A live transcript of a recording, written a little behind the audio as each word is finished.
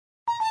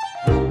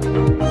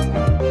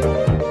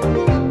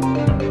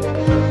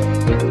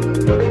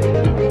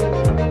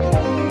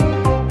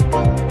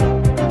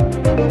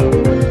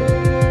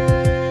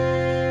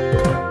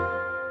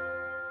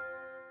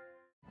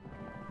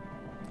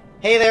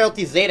Hey there,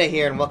 Ultizeta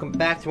here, and welcome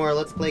back to our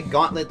Let's Play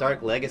Gauntlet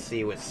Dark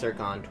Legacy with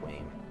Circon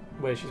Twain.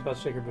 Wait, she's about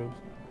to shake her boobs.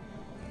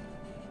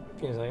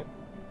 Give me a second.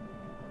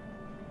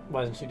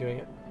 Why isn't she doing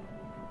it?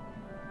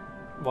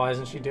 Why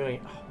isn't she doing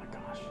it? Oh my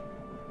gosh.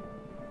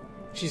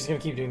 She's gonna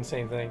keep doing the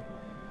same thing.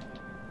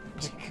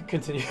 Just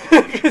continue.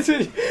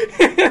 Continue.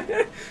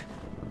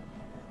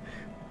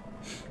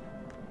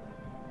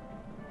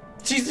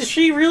 Is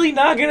she really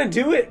not gonna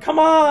do it? Come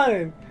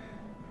on!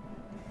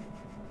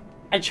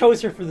 I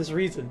chose her for this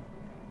reason.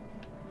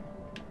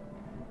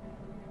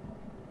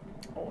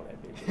 Oh,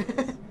 that bitch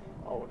is.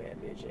 Oh,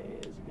 that bitch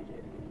is.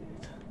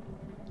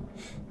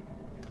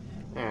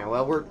 Alright,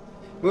 well, we're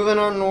moving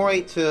on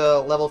right to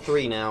level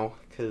 3 now,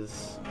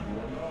 because...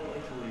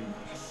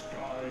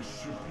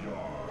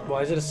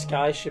 Why is it a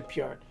sky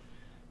shipyard?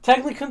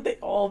 Technically, couldn't they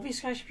all be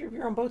sky shipyards? We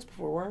were on boats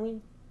before, weren't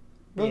we?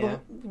 Yeah.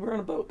 We were on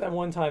a boat that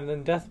one time,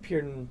 then Death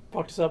appeared and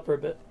fucked us up for a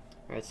bit.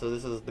 Alright, so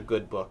this is the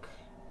good book.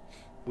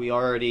 We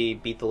already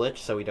beat the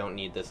Lich, so we don't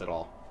need this at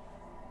all.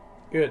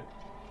 Good.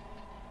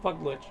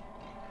 Fuck Lich.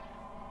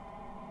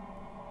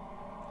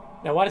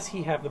 Now, why does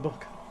he have the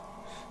book?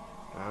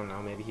 I don't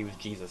know, maybe he was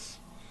Jesus.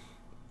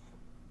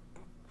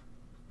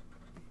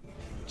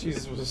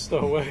 Jesus was a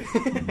stowaway.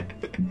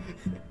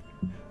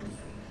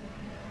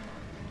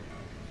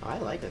 Oh, I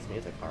like this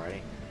music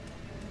already.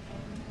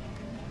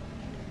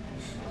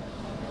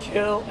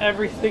 Kill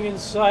everything in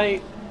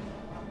sight.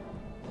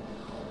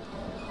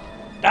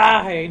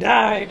 Die,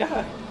 die,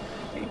 die.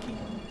 Thank you.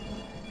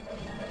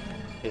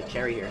 There's a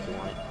cherry here if you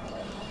want it.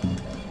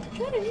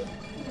 Cherry?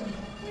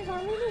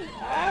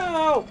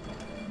 Ow!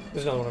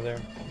 There's another one over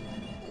there.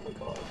 Oh my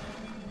god.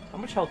 How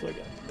much health do I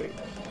get? Wait.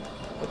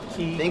 What the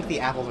key? I think the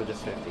apples are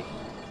just 50.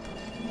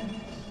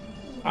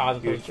 Ah,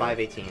 the You're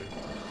 518.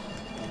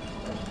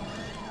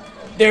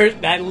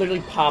 That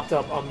literally popped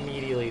up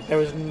immediately. There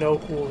was no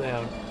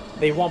cooldown.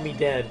 They want me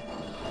dead.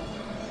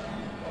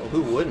 Well,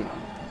 who wouldn't?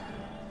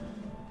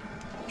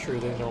 True,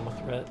 they know I'm a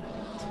threat.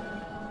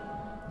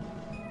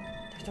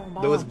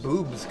 Those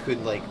boobs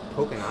could, like,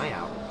 poke an eye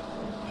out.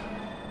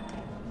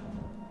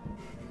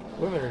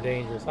 Women are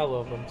dangerous. I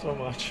love them so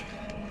much.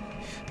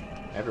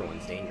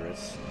 Everyone's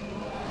dangerous.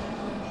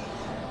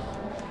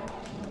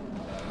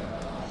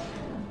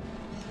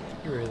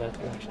 You're really that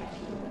too, actually.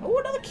 Oh,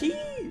 another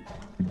key!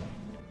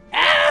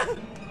 Ah!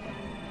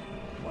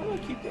 Why do I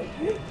keep getting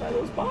hit by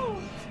those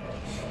bombs?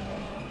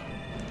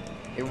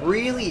 It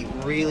really,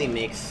 really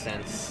makes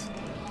sense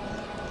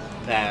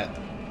that,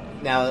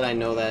 now that I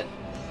know that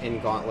in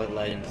Gauntlet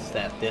Legends,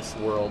 that this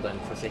world and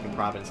Forsaken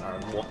Province are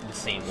the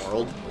same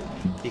world.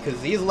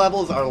 Because these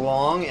levels are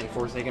long and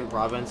Forsaken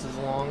Province is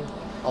long.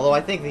 Although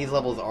I think these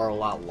levels are a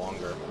lot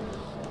longer.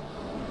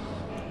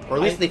 Or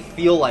at least they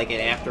feel like it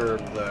after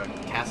the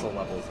castle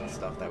levels and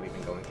stuff that we've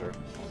been going through.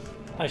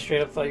 I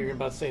straight up thought you were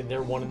about to say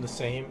they're one and the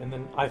same, and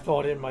then I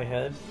thought it in my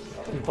head,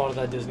 and thought of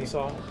that Disney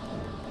song.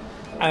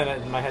 And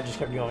then my head just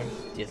kept going.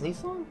 Disney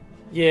song?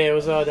 Yeah, it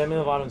was Demi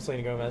Lovato and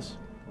Selena Gomez.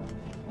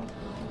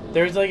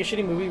 There was like a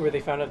shitty movie where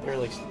they found out they're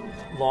like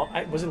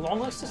was it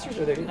long-lost sisters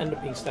or they ended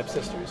up being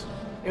step-sisters?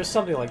 It was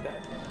something like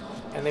that.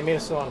 And they made a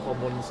song called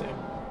One and the Same.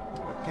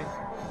 Okay.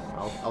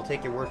 I'll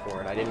take your word for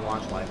it. I didn't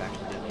watch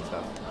live-action Disney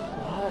stuff.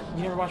 What?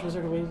 You never watched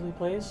Wizard of Waverly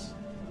Place?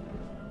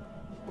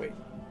 Wait.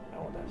 I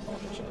want that. I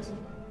want that chance.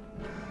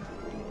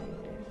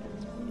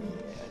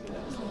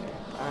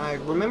 I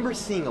remember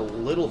seeing a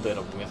little bit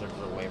of Wizards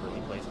of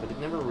Waverly Place, but it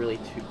never really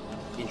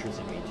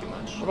interested me too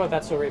much. What about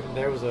That's So Raven?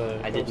 There was a...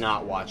 I did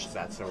not watch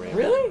That's So Raven.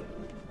 Really?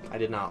 I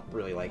did not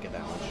really like it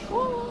that much.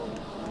 Oh.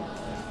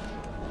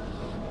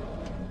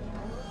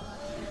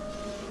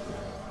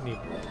 Need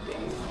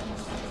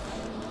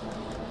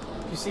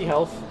if you see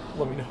health,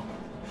 let me know.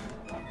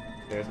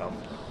 There's health.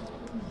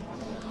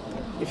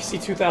 If you see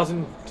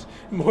 2,000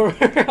 more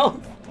health,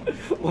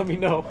 let me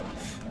know.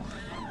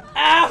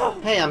 Ow!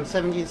 Hey, I'm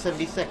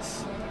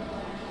 1776.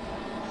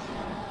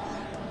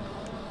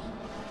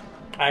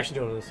 I actually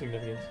don't know the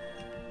significance.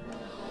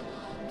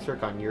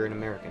 Circon, you're an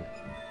American.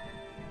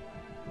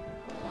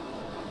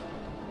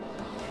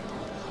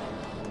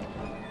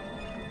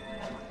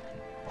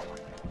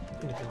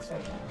 Independence.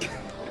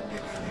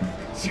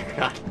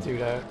 Circon.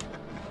 Dude,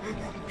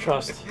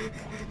 trust.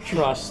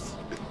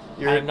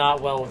 I'm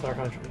not well with our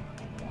country.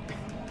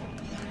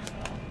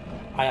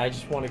 I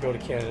just want to go to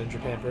Canada and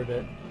Japan for a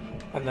bit.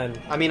 And then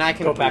I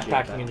can go appreciate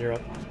backpacking that. in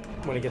Europe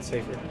when it gets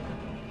safer.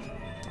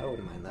 I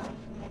wouldn't mind that.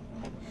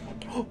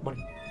 Oh,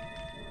 money.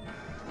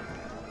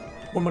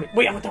 More money.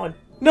 Wait, I want that one.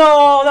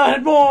 No, that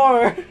had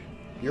more!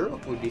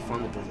 Europe would be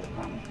fun to visit.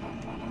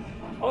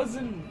 I was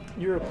in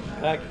Europe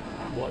back,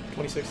 what,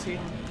 2016?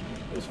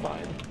 It was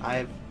fine.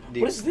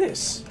 What is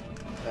this?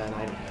 An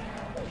item.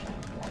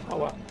 Oh,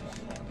 wow.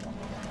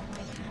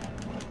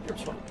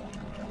 Europe's fun.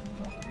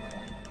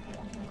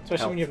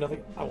 Especially when you have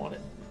nothing. I want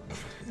it.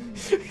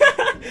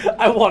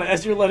 I want it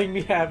as you're letting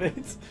me have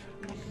it.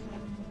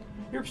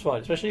 Europe's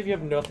fun, especially if you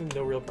have nothing,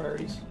 no real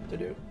priorities to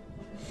do.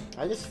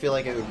 I just feel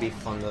like it would be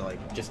fun to,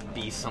 like, just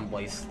be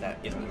someplace that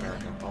isn't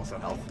America. Also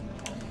health.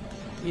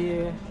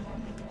 Yeah.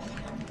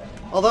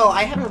 Although,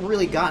 I haven't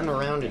really gotten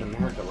around in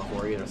America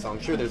before either, so I'm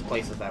sure there's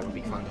places that would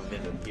be fun to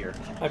visit here.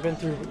 I've been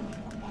through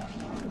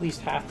at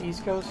least half the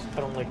East Coast.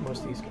 I don't like most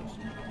of the East Coast.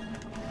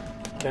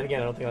 Then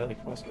again, I don't think I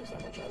like the West Coast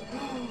that much either.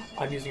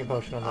 I'm using a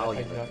potion on that.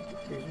 I do not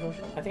use a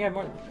potion. I think I have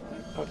more.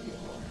 Oh, do you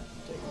have more?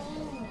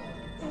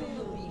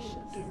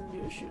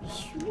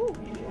 Delicious. Oh,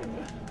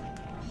 yeah.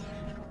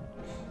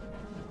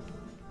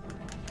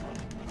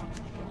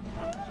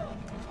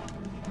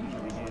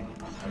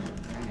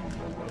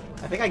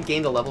 I think I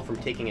gained a level from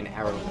taking an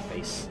arrow in the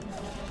face.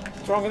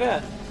 What's wrong with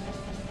that?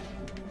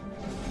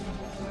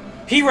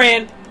 He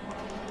ran!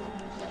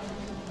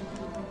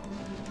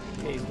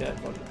 Yeah, he's dead.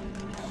 Fuck.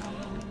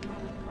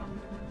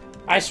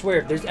 I swear,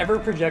 if there's ever a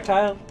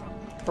projectile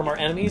from our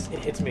enemies, it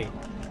hits me.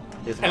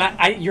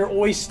 And you're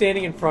always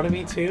standing in front of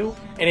me too,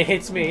 and it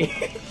hits me.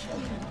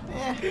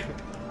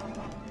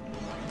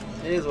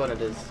 It is what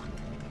it is.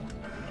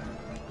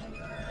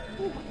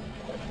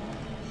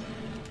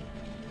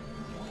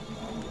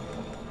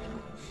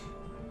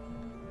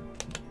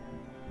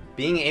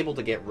 Being able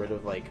to get rid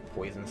of like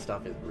poison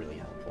stuff is really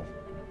helpful.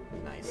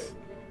 Nice.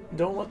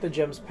 Don't let the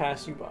gems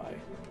pass you by.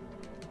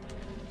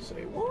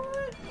 Say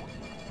what?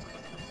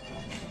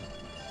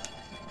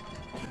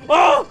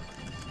 Oh!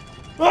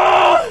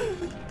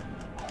 Oh!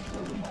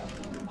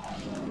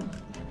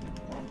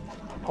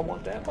 I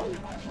want that one.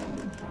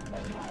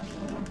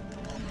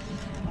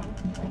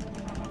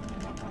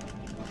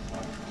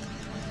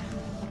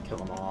 Kill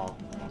them all.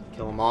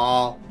 Kill them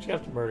all. Just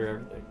have to murder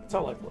everything. That's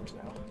how life works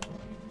now.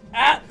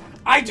 Ah!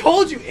 I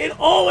told you! It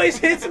always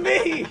hits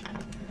me!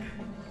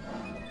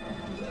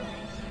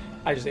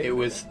 It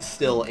was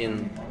still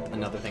in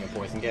another thing of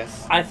poison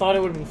gas. I thought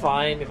it would have been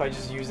fine if I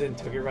just used it and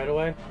took it right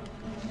away.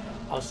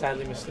 I was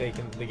sadly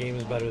mistaken. The game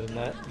is better than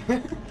that.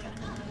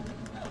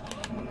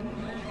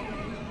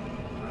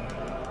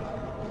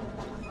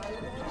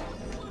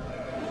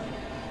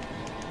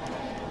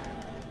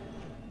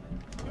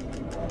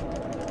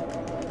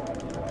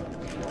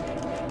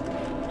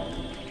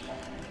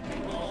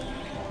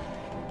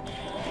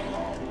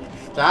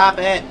 Stop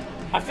it!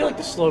 I feel like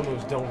the slow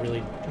moves don't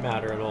really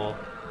matter at all.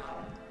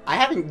 I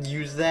haven't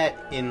used that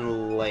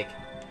in like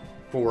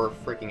for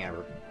freaking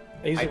ever.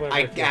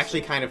 I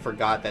actually kind of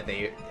forgot that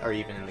they are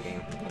even in the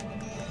game.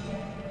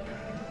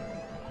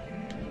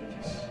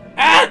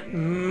 Ah!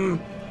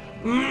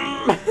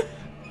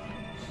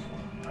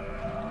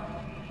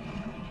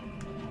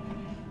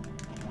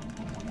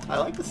 I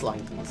like the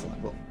slimes in this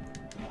level.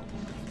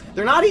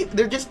 They're not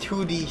they're just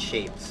 2D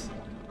shapes.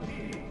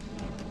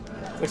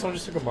 Like someone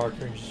just took a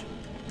marker and just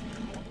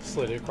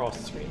slid it across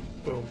the screen.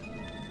 Boom.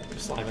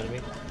 Slime enemy.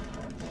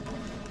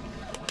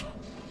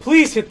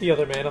 Please hit the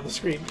other man on the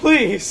screen.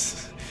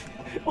 Please!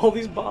 All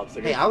these bombs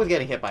are Hey, I was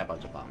getting hit by a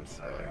bunch of bombs.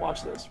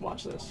 Watch this.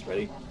 Watch this.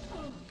 Ready?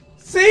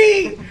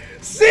 See?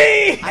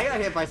 See? I got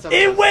hit by some.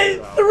 It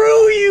went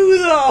through you,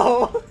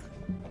 though!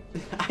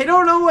 I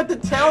don't know what to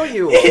tell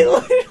you. It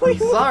literally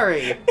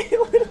Sorry.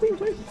 It literally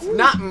went through. It's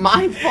not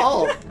my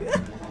fault.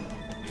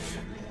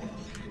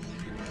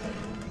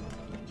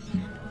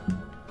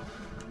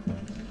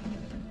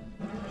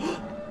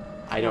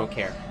 I don't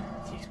care.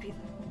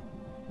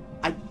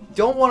 I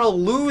don't want to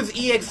lose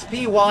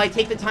EXP while I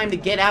take the time to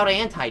get out of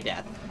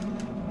anti-death.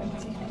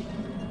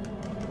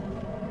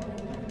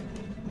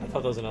 I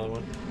thought that was another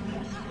one.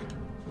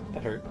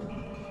 That hurt.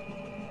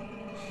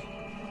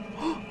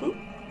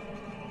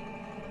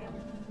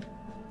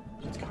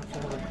 It's gone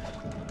forever.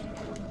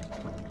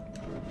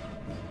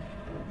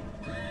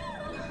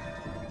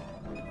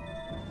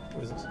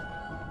 What is this?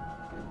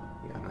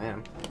 Yeah, I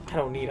am. I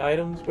don't need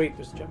items. Wait,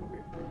 there's a gem over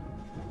here.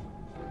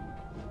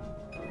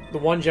 The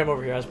one gem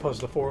over here as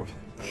opposed to the 4 of them.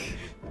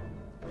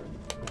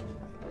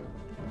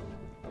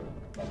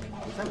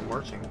 Is that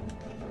marching?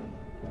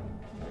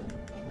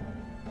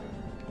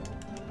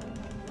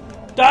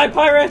 Die,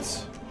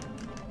 pirates!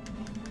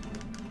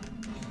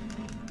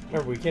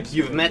 Remember, we can't just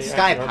You've met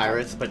Sky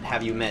Pirates, but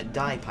have you met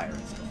Die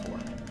Pirates before?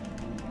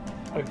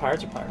 I mean,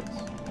 pirates are pirates.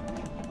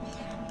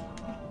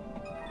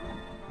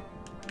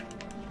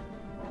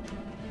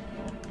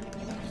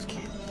 Just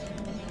kidding.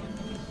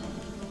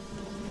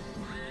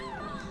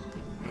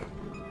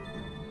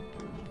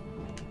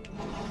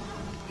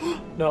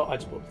 No, I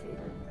just broke food.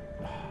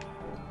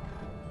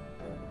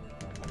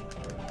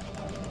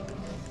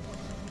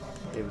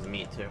 It was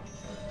meat too.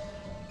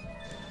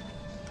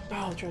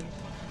 Oh, treasure.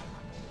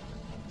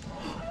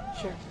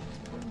 Sure.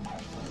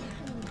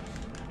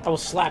 I will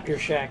slap your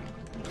shack.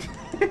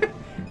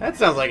 That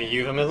sounds like a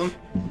euphemism.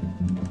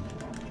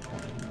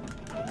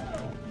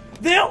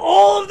 They're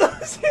all of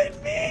those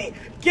hit me!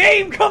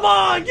 Game, come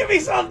on! Give me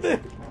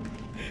something!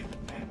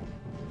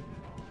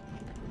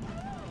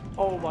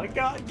 Oh my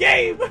god,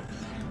 game!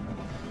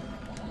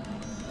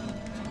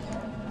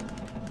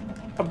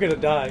 I'm gonna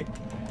die.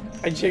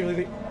 I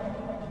genuinely think...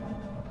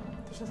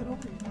 There's nothing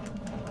over here.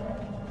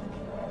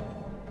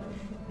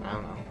 I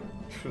don't know.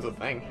 It was a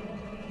thing.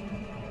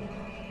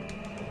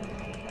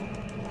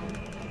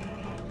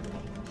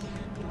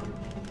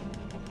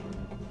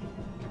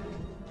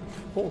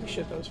 Holy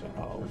shit, that was fun.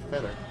 Oh,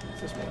 Feather.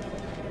 it's this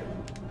motherfucker here.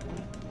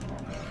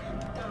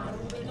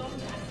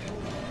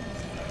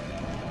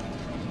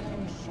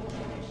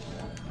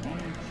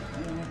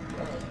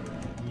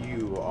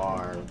 You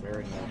are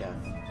very near death.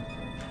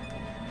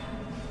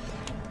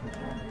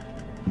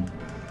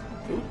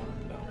 Ooh,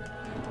 no.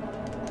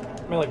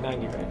 I'm at like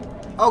 90, right?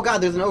 Oh god,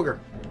 there's an ogre.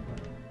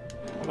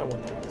 I'm at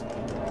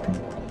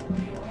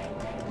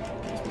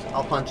 130.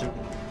 I'll punch him.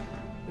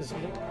 Is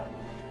something?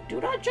 Do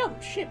not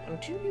jump ship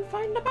until you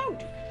find a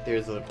bounty.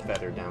 There's a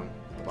feather down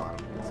at the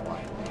bottom. That's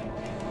why.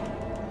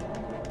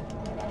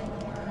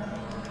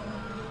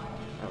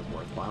 That was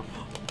worthwhile.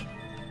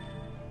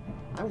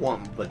 I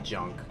want the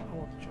junk. I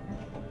want the junk.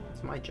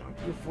 It's my junk.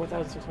 You have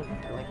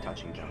 4,600. I like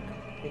touching junk.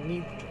 I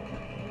need the junk.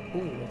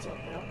 Ooh, what's up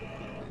now?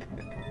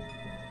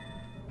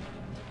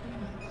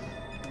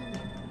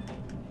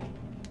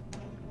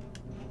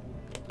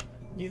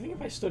 Do you think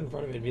if I stood in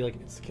front of it, it'd be like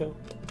an insta-kill?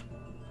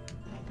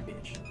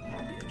 Bitch.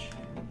 Bitch.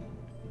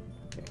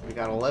 Okay, we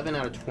got 11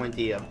 out of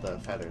 20 of the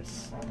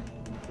feathers.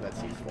 So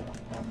that's useful.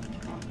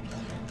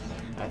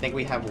 I think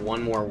we have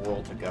one more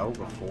world to go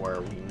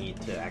before we need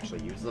to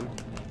actually use them.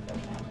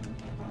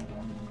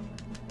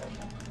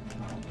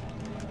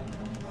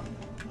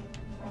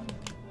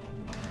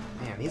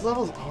 Man, these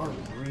levels are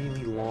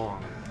really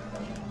long.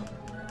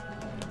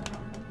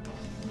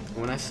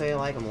 When I say I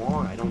like them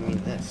long, I don't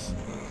mean this.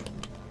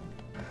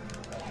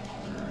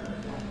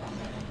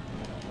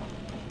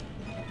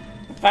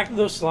 The fact that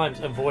those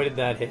slimes avoided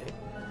that hit.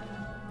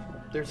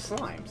 They're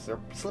slimes. They're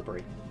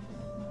slippery.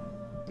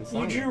 And You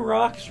slimy. drew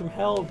rocks from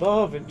hell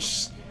above, and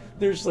just,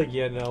 they're just like,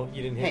 yeah, no,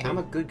 you didn't hit Hey, me. I'm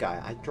a good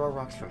guy. I draw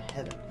rocks from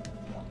heaven.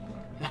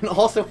 And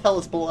also hell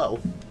is below.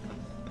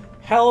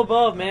 Hell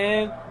above,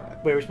 man.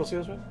 Wait, are we supposed to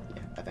go this way?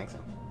 Yeah, I think so.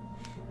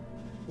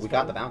 Is We the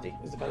got the feather- bounty.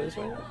 Is the feather this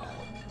way?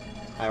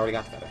 I already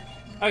got the feather.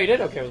 Oh, you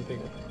did? Okay, I wasn't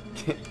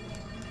thinking.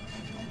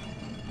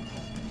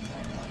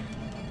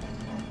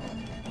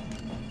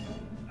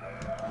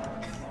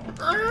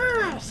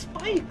 Ah,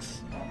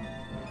 spikes!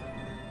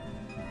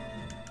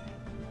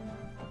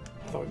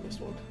 I thought we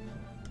missed one.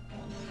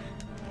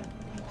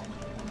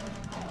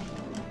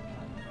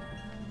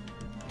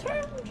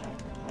 Turn.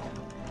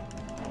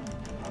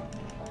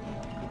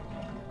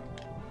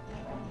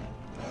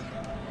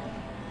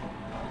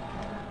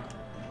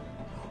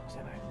 Is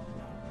that right?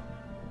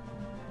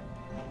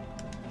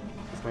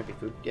 This might be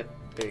food. Yep,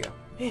 there you go.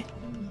 Eh.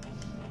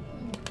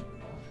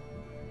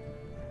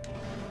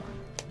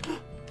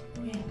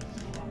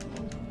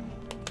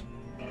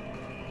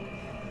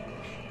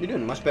 You're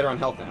doing much better on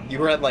health now. You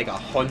were at like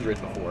 100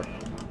 before.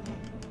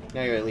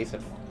 Now you're at least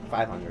at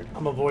 500.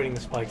 I'm avoiding the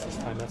spikes this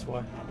time, that's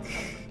why.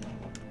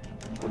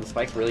 Were the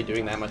spikes really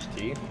doing that much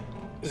to you?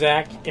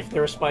 Zach, if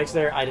there were spikes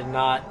there, I did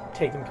not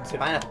take them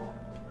consideration. Pineapple.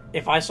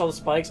 If I saw the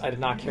spikes, I did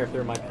not care if they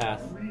were in my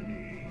path.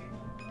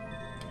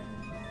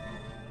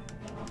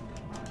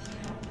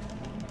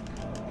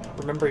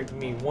 Remember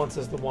me once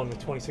as the one with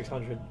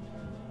 2,600.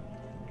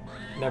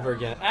 Never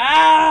again.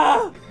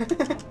 Ah!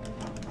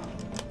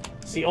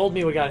 See, old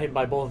me would got hit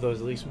by both of those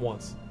at least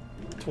once.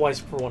 Twice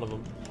for one of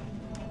them.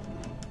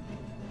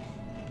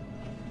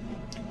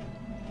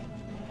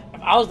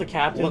 If I was the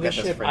captain of Look this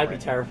at this ship, frame I'd be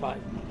rate.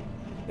 terrified.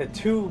 The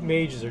two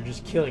mages are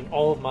just killing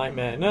all of my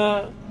men.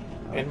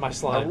 And my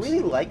slimes. I really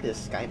like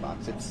this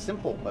skybox. It's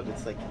simple, but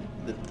it's like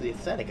the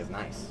aesthetic is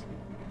nice.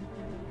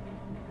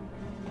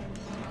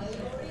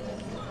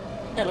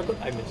 Yeah, look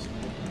what I missed.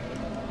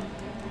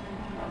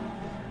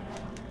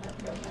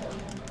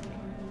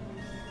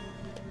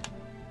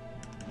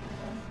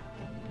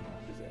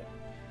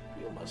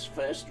 You must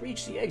first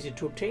reach the exit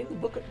to obtain the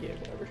book. Yeah,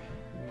 whatever.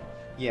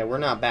 Yeah, we're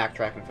not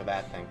backtracking for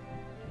that thing.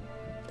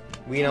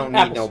 We don't need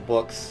Apples. no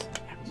books.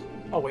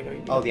 Oh wait, no, you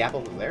do. Oh, the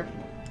apple was there?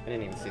 I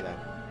didn't even see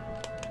that.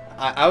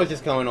 I was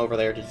just going over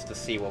there just to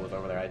see what was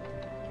over there.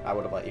 I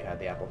would have let you have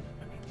the apple.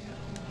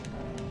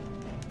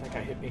 That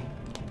guy hit me.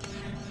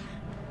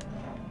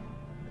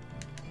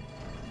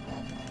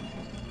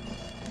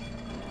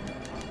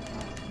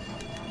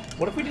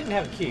 What if we didn't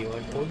have a key?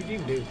 Like, what would we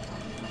even do?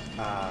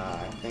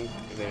 I think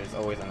there's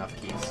always enough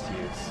keys to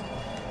use.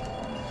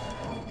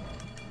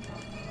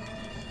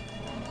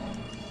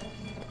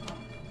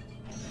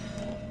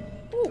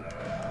 Ooh.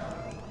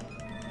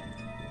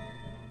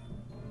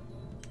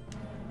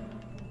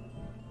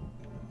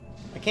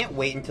 I can't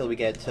wait until we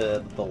get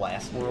to the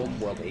last world,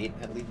 World 8,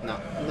 at least.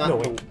 Not No,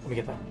 wait. Let me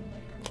get that.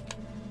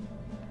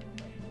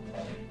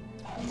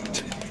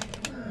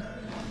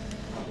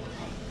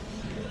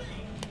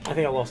 I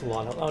think I lost a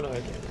lot. Oh no, I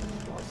didn't.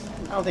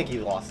 I don't think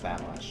you lost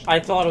that much. I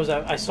thought it was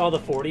at, I saw the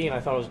 40 and I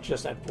thought it was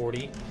just at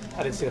 40.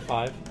 I didn't see the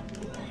 5.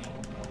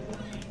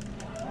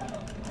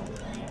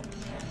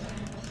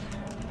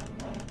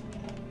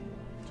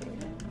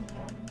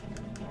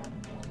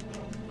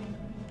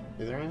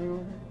 Is there anything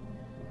over there?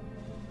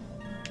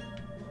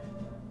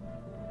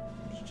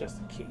 It's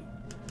just a key.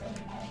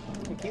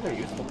 The keys are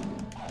useful.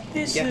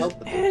 This You get is help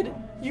with them. Ed,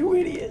 you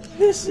idiot.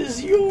 This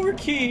is your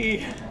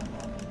key.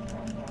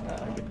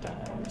 Good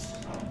times.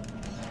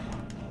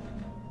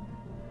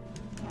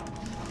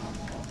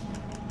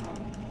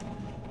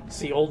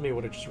 See, old me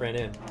would have just ran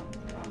in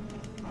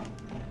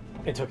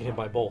and took a hit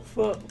by both.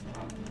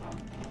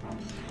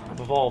 I've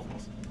evolved.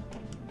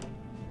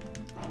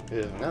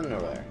 There's nothing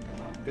over there.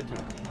 Good to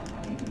know.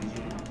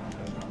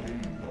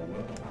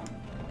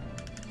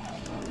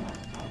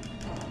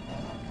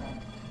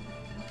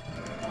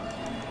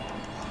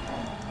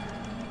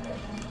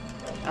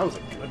 That was a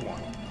good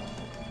one.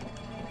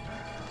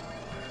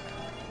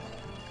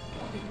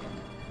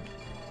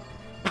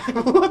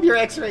 Love your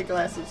X-ray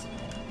glasses.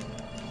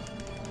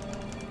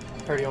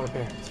 I already own a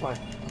pair. It's fine.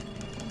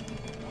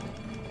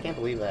 I can't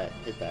believe that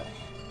did that.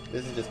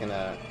 This is just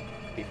gonna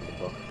be for the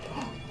book.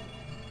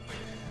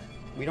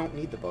 We don't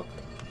need the book.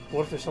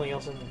 What if there's something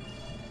else in there?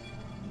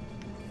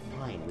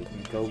 Fine, we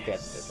can go get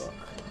the book.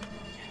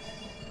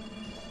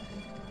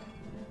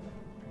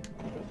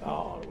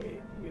 Oh,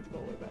 wait. We have to go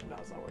way back. No,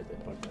 it's not worth it.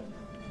 Fuck that.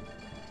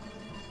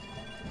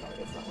 No,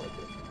 it's not worth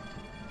it.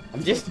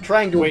 I'm just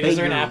trying to Wait, obey is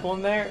there an your- apple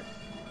in there?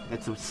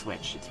 That's a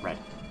switch. It's red.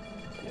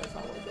 Yeah, it's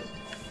not worth it.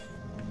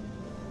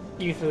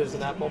 Even if there's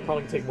an apple, I'll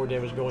probably take more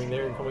damage going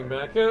there and coming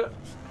back.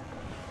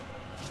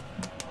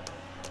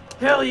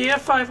 Hell yeah,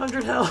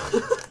 500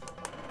 health!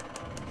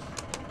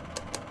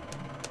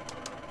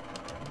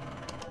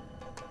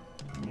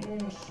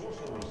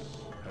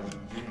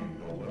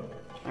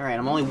 Alright,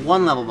 I'm only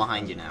one level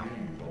behind you now.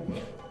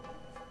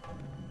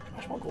 I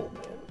just want gold,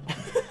 man.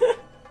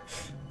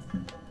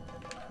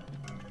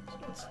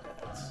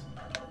 Stats.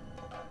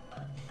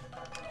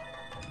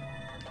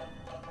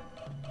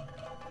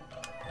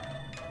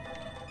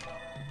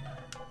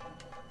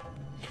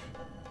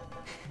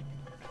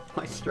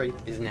 My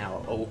strength is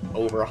now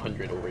over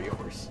 100 over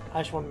yours.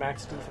 I just want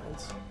max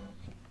defense.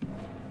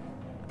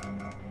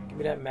 Give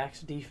me that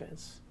max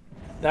defense.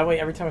 That way,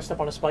 every time I step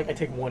on a spike, I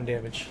take 1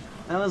 damage.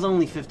 That was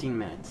only 15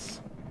 minutes.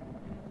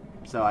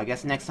 So I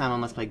guess next time on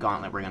Let's Play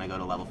Gauntlet, we're gonna go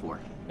to level 4.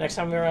 Next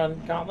time we're on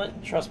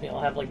Gauntlet, trust me,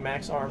 I'll have like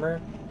max armor,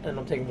 and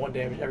I'm taking 1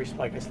 damage every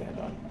spike I stand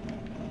on.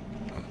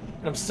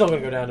 And I'm still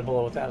gonna go down to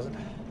below 1,000.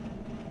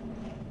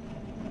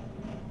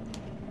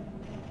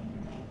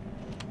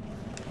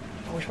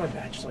 I wish my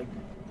badge just like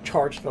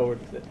charged forward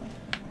with it.